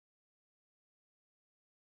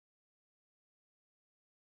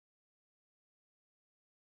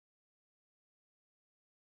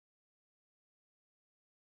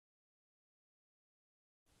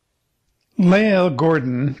Lael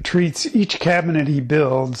Gordon treats each cabinet he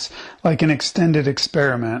builds like an extended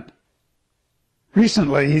experiment.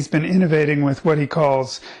 Recently, he's been innovating with what he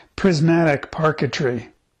calls prismatic parquetry,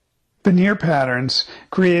 veneer patterns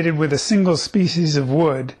created with a single species of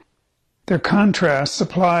wood, their contrasts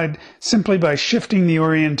applied simply by shifting the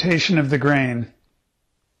orientation of the grain.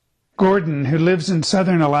 Gordon, who lives in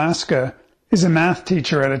southern Alaska, is a math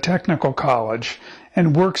teacher at a technical college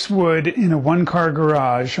and works wood in a one-car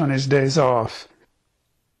garage on his days off.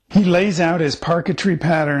 He lays out his parquetry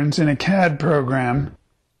patterns in a CAD program,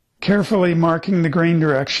 carefully marking the grain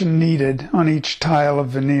direction needed on each tile of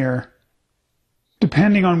veneer.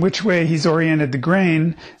 Depending on which way he's oriented the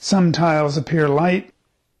grain, some tiles appear light,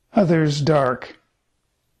 others dark.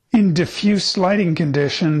 In diffuse lighting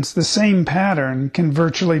conditions, the same pattern can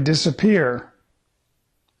virtually disappear.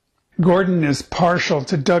 Gordon is partial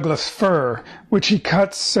to Douglas fir, which he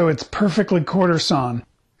cuts so it's perfectly quarter-sawn,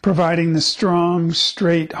 providing the strong,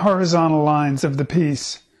 straight, horizontal lines of the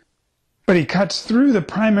piece. But he cuts through the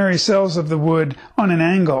primary cells of the wood on an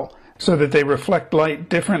angle so that they reflect light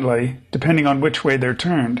differently depending on which way they're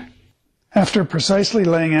turned. After precisely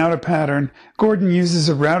laying out a pattern, Gordon uses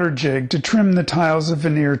a router jig to trim the tiles of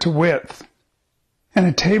veneer to width, and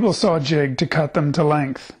a table saw jig to cut them to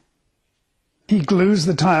length. He glues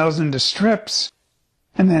the tiles into strips,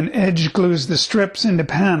 and then edge glues the strips into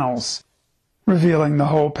panels, revealing the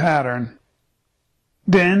whole pattern.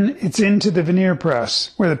 Then it's into the veneer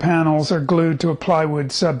press, where the panels are glued to a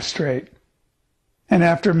plywood substrate. And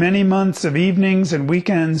after many months of evenings and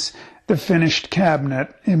weekends, the finished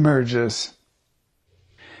cabinet emerges.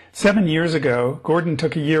 7 years ago, Gordon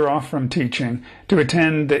took a year off from teaching to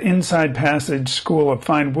attend the Inside Passage School of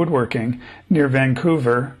Fine Woodworking near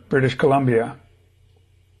Vancouver, British Columbia.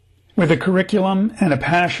 With a curriculum and a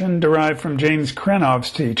passion derived from James Krenov's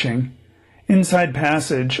teaching, Inside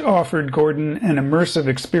Passage offered Gordon an immersive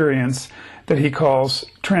experience that he calls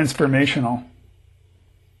transformational.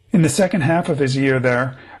 In the second half of his year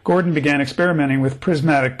there, Gordon began experimenting with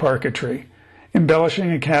prismatic parquetry,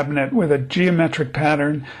 embellishing a cabinet with a geometric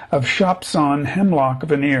pattern of shop-sawn hemlock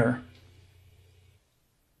veneer.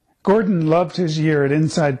 Gordon loved his year at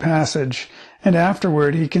Inside Passage, and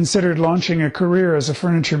afterward he considered launching a career as a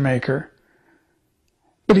furniture maker.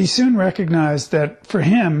 But he soon recognized that, for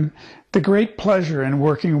him, the great pleasure in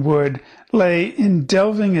working wood lay in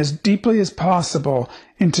delving as deeply as possible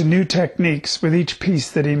into new techniques with each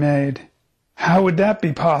piece that he made. How would that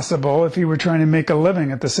be possible if he were trying to make a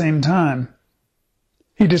living at the same time?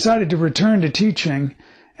 He decided to return to teaching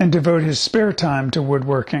and devote his spare time to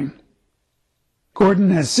woodworking.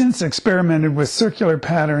 Gordon has since experimented with circular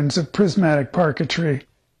patterns of prismatic parquetry,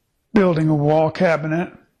 building a wall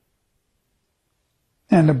cabinet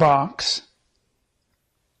and a box.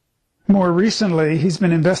 More recently, he's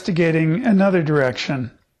been investigating another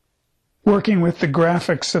direction, working with the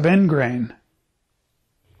graphics of endgrain.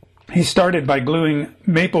 He started by gluing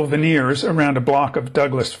maple veneers around a block of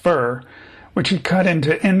Douglas fir, which he cut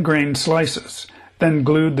into endgrain slices, then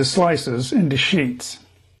glued the slices into sheets.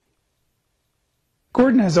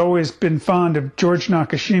 Gordon has always been fond of George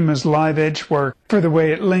Nakashima's live edge work for the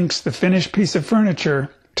way it links the finished piece of furniture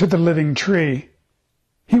to the living tree.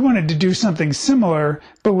 He wanted to do something similar,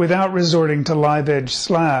 but without resorting to live edge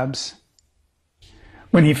slabs.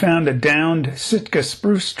 When he found a downed Sitka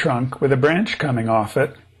spruce trunk with a branch coming off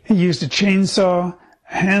it, he used a chainsaw,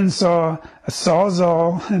 a handsaw, a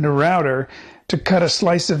sawzall, and a router to cut a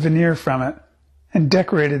slice of veneer from it, and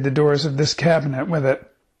decorated the doors of this cabinet with it.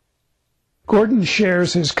 Gordon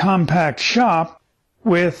shares his compact shop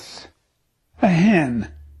with a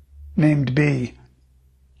hen named Bee.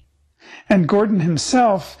 And Gordon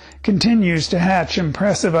himself continues to hatch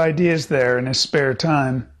impressive ideas there in his spare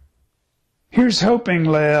time. Here's hoping,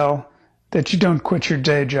 Lael, that you don't quit your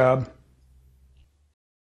day job.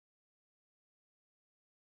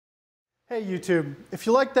 Hey YouTube, if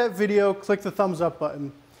you liked that video, click the thumbs up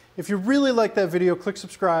button. If you really like that video, click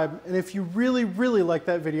subscribe. And if you really, really like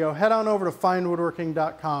that video, head on over to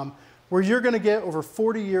finewoodworking.com, where you're going to get over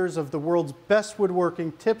 40 years of the world's best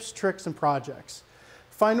woodworking tips, tricks, and projects.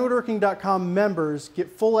 Finewoodworking.com members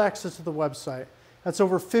get full access to the website. That's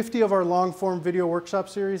over 50 of our long-form video workshop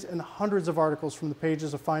series and hundreds of articles from the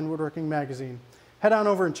pages of Fine Woodworking magazine. Head on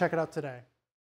over and check it out today.